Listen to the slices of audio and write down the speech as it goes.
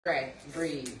Right,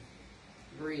 breathe.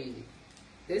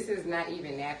 This is not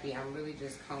even nappy. I'm really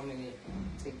just combing it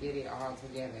to get it all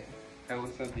together. Hey,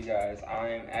 what's up, you guys?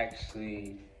 I'm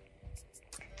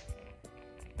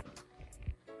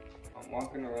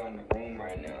walking around the room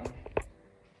right now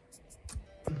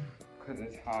because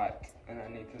it's hot and I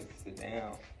need to sit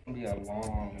down. It's gonna be a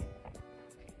long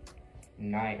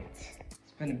night.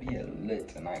 It's gonna be a lit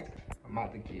tonight. I'm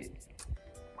about to get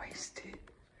wasted.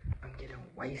 I'm getting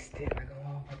wasted like a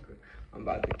motherfucker. I'm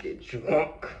about to get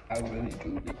drunk. I really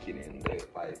do be getting lit.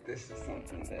 Like, this is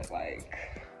something that, like,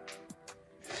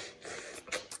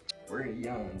 we're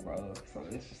young, bro. So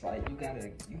it's just like, you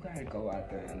gotta go out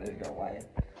there and live your life.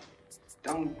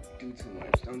 Don't do too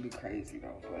much. Don't be crazy,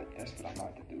 though. But that's what I'm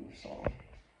about to do, so.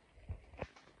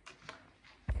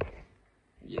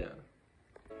 Yeah.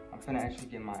 I'm finna actually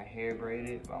get my hair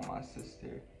braided by my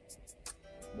sister.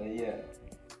 But yeah.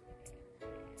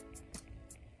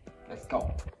 Let's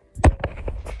go.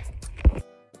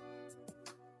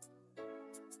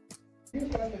 You're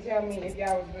supposed to tell me if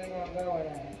y'all was really gonna go or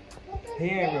not. He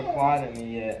ain't replied to me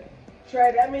yet.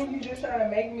 Trey, that means you just trying to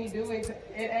make me do it.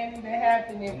 It ain't even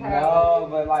happening, probably. No,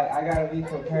 but like, I gotta be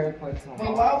prepared for tomorrow.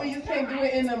 But why we just can't do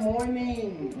it in the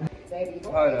morning? Baby,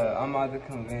 hold up, I'm about to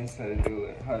convince her to do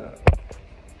it. Hold up.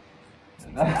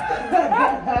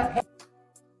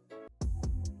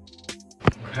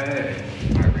 Okay,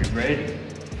 are we ready?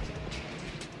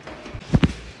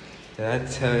 Did I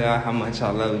tell y'all how much I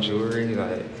love jewelry?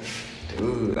 Like,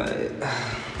 dude, like,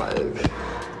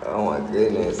 oh my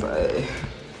goodness, like,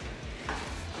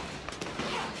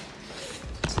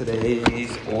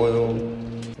 today's oil,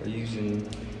 we're using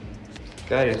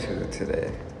gratitude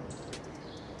today.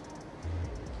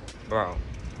 Bro,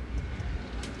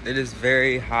 it is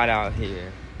very hot out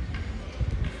here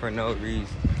for no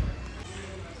reason.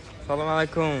 Salam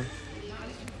alaikum.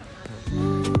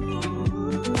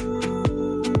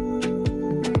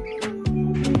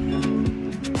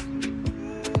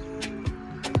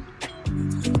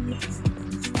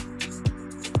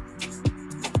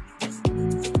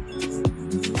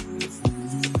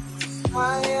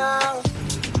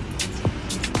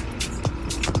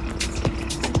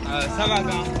 Ça va,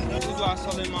 gars. Tu dois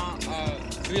seulement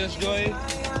brioche dorée.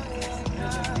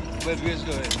 Ouais, brioche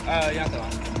dorée. Y'a quoi?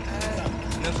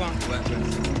 900? Ouais.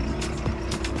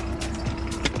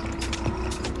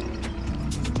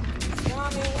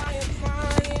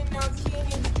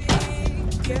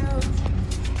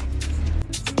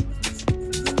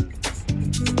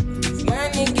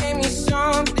 When you gave me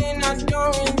something I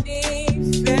don't really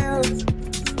feel,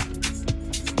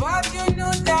 but you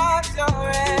know that's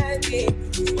already.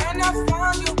 When I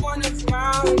found you on the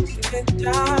ground, you went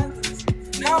down.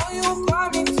 Now you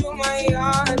come into my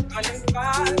yard,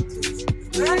 uninvited.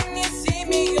 When you see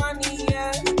me on the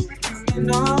edge, you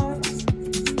know.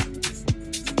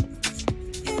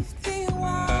 If they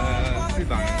want,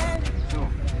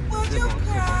 would you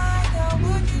cry or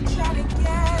would you try to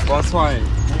get? Bonsoir.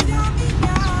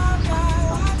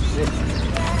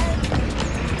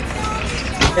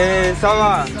 Eh, ça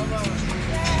va?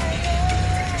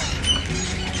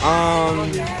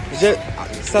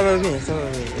 Ça va bien, ça va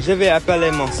bien. Je vais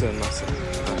appeler mon soeur.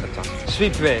 Attends, je suis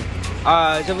prêt.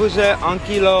 Je vous ai 1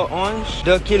 kilo orange,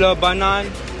 2 kilos banane,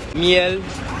 miel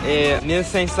et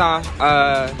 1500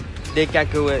 des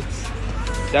cacahuètes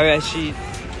d'arachide.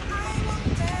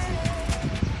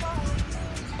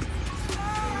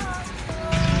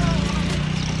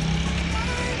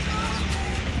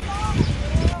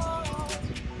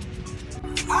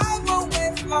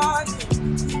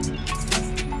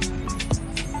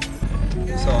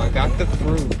 So I got the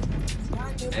fruit,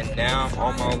 and now I'm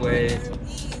on my way to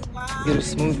get a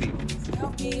smoothie.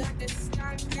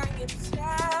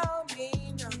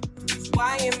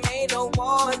 Why you made a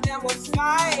war that was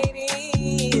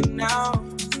fighting now?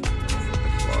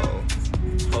 Whoa,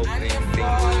 hoping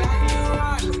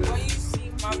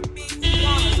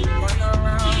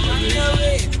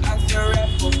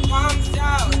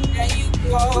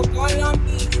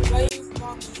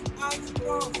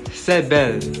c'est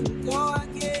belle.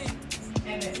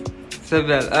 C'est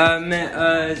belle. Mais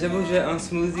je voudrais un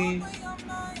smoothie.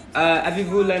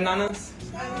 Avez-vous l'ananas?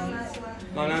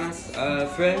 L'ananas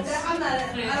fraise?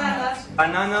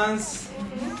 Ananas,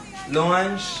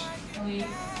 l'orange.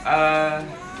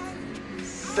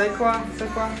 C'est quoi?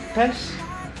 Pêche?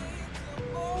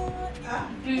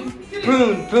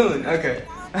 Prune, ok.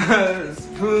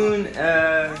 Prune,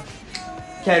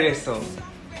 carousel.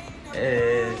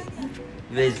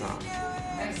 Raisin.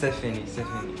 C'est fini.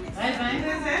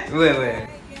 Ouais.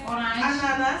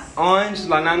 Orange,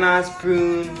 l'ananas,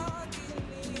 prune,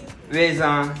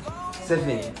 raisin. C'est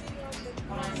fini.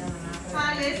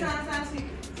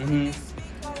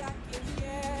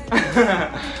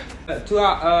 Tu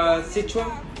as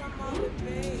citron?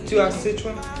 Tu as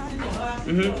citron?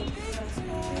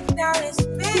 Now it's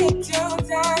big Jones,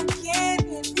 I can't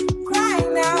cry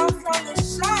now from the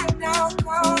shot now. Come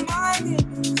on,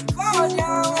 fall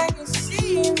down when you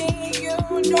see me. You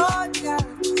know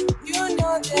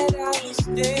that I was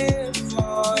there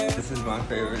for you. This is my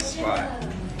favorite spot.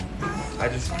 I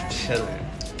just be chilling.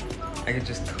 I could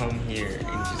just come here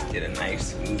and just get a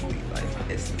nice smoothie. Like,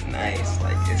 it's nice.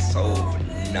 Like, it's so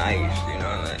nice, you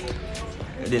know? Like,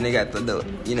 and then they got the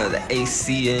you know, the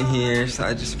AC in here. So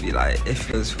I just be like, it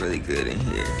feels really good in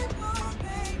here.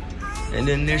 And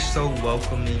then they're so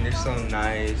welcoming. They're so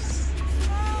nice.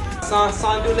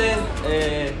 Sans douleur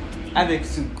avec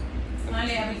sucre.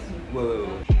 Avec sucre. Whoa.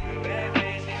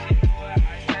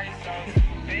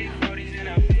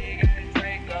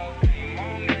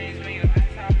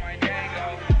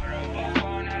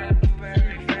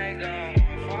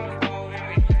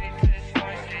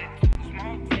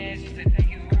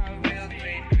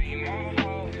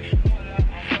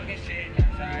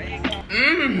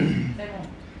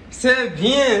 C'est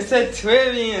bien, c'est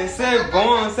très bien, c'est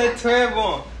bon, c'est très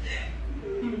bon.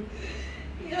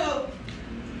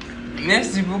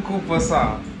 Merci beaucoup pour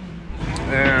ça.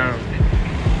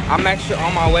 I'm actually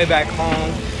on my way back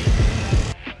home.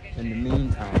 In the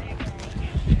meantime,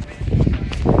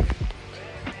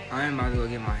 I am about to go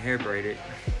get my hair braided.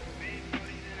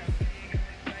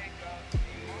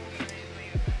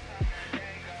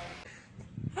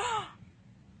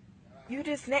 You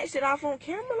just snatched it off on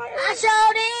camera like that? I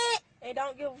showed it. And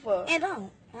don't give a fuck. And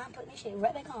don't. I'm putting this shit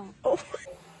right back on. Oh.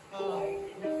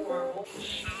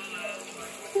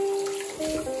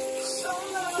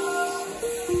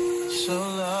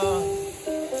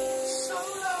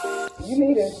 You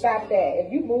need to stop that.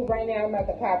 If you move right now, I'm about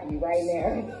to pop you right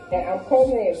now. And I'm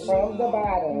pulling it from the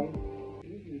bottom.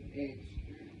 This is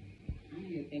extra. I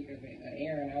need to think of an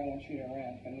errand I want you to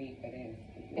run for me for this.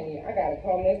 And I gotta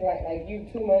comb this like you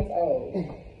 2 months old.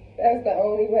 That's the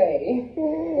only way.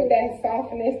 With that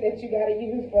softness that you gotta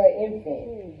use for an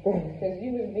infant. Because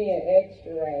you was being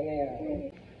extra right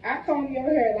now. I comb your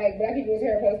hair like black people's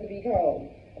hair supposed to be combed.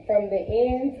 From the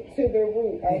ends to the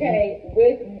root, okay?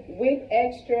 With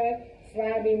extra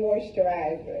slimy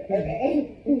moisturizer,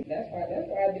 okay? That's why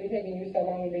I be taking you so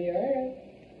long to do your hair.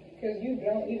 Because you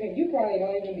probably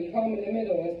don't even be home in the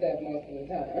middle and stuff most of the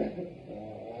time.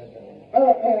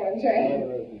 Trae.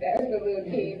 That's the little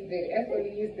kids do. That's what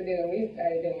we used to do when we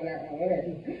started doing our own hair.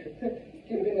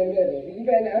 Skip in the middle. You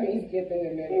better not be skipping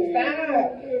in the middle.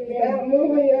 Stop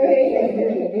moving your head.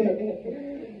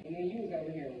 And then you was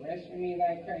over here rushing me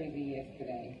like crazy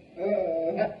yesterday.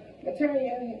 But turn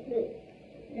your head.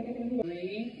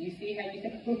 Breathe. You see how you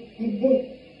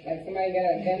like somebody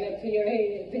got a gun up to your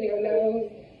head, to your nose?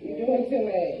 You're doing too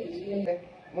much.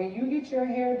 When you get your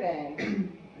hair done,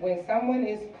 when someone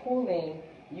is pulling,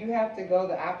 you have to go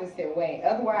the opposite way.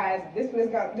 Otherwise, this was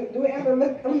going to do it ever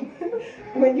look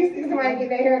when you see somebody get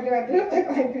their hair done, do it look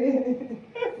like this?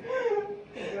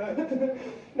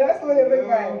 That's what it looks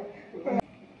like.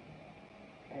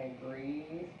 And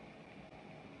breathe.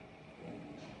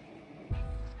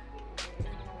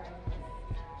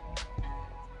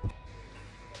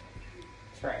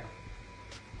 Trae.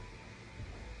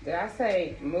 Did I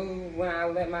say move when I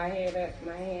let my hand up?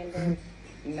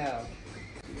 No.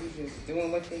 You just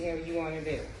doing what the hell you want to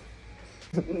do.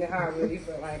 You know how I really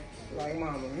feel like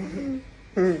mama.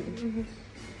 That's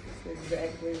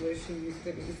exactly what she used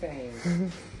to be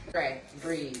saying. Right,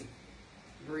 breathe.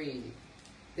 Breathe.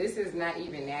 This is not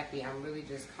even nappy. I'm really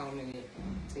just combing it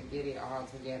to get it all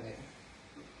together.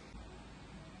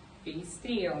 Be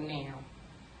still now.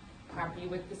 Pop you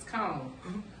with this comb.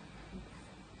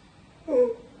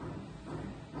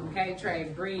 Okay,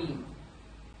 Trae, breathe.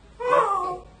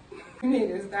 You need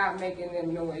to stop making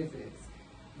them noises.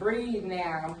 Breathe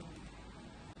now.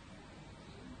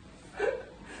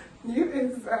 You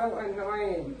is so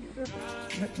annoying.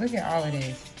 Look at all of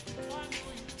this.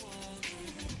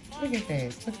 Look at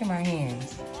this. Look at my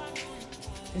hands.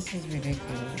 This is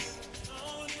ridiculous.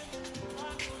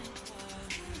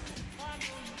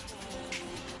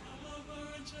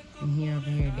 And he over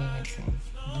here dancing.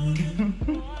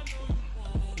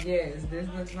 Yes, this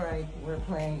looks like we're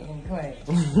playing in clay.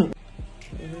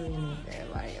 We really need that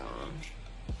light on.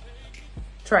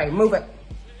 Trae, move it.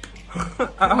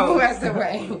 Move out the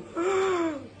way.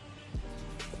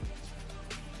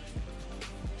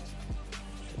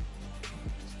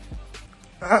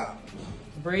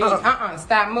 Breathe.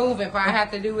 Stop moving before I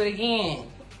have to do it again.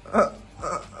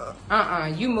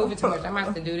 You moving too much. I'm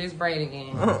about to do this braid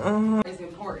again. It's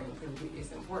important because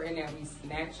it's important. important that we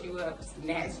snatch you up,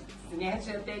 snatch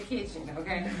up that kitchen,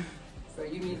 okay? So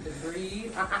you need to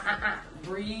breathe,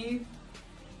 breathe,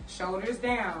 shoulders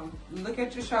down. Look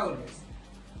at your shoulders.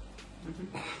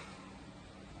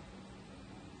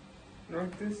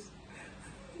 Like this?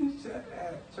 Shut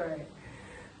up, Trae.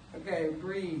 Okay,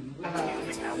 breathe. Go.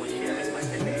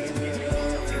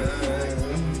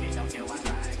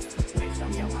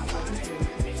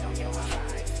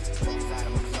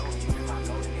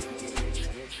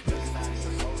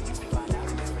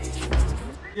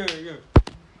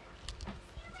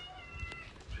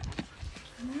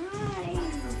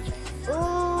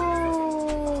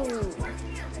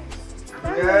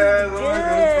 Yeah, look.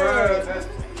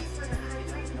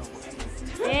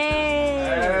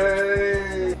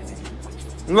 Hey.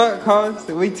 Look, cuz,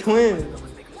 we twins.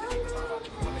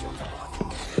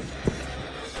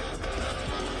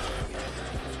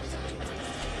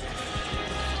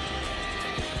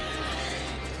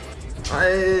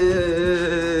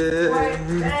 Hey. What?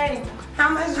 Dang. How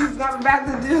much you about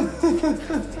to do?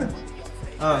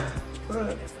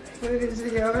 Put it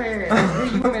in your hair.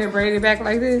 You want me to braid it back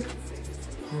like this?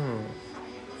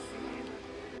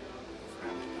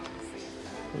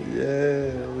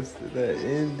 Yeah, what's that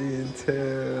Indian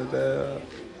tail there?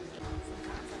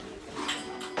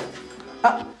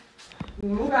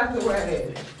 Move out the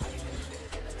way.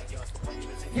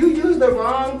 You used the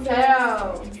wrong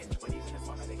towel.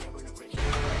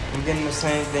 I'm getting the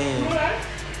same thing.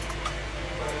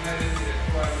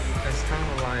 It's kind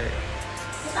of like...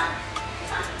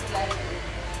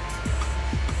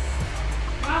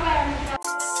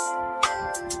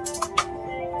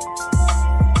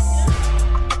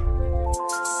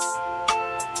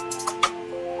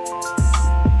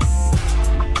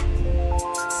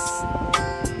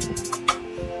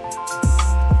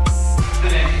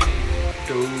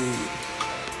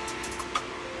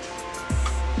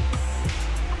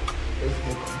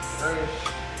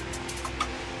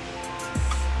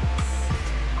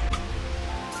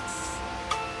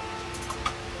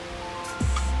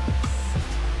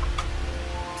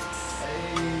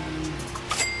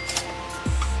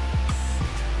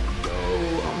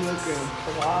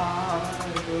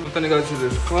 I'm gonna go to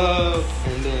this club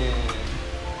and then,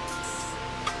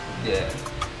 yeah.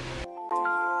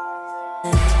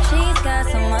 She's got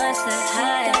so much to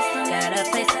hide. Got a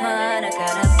place fun, I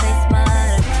got a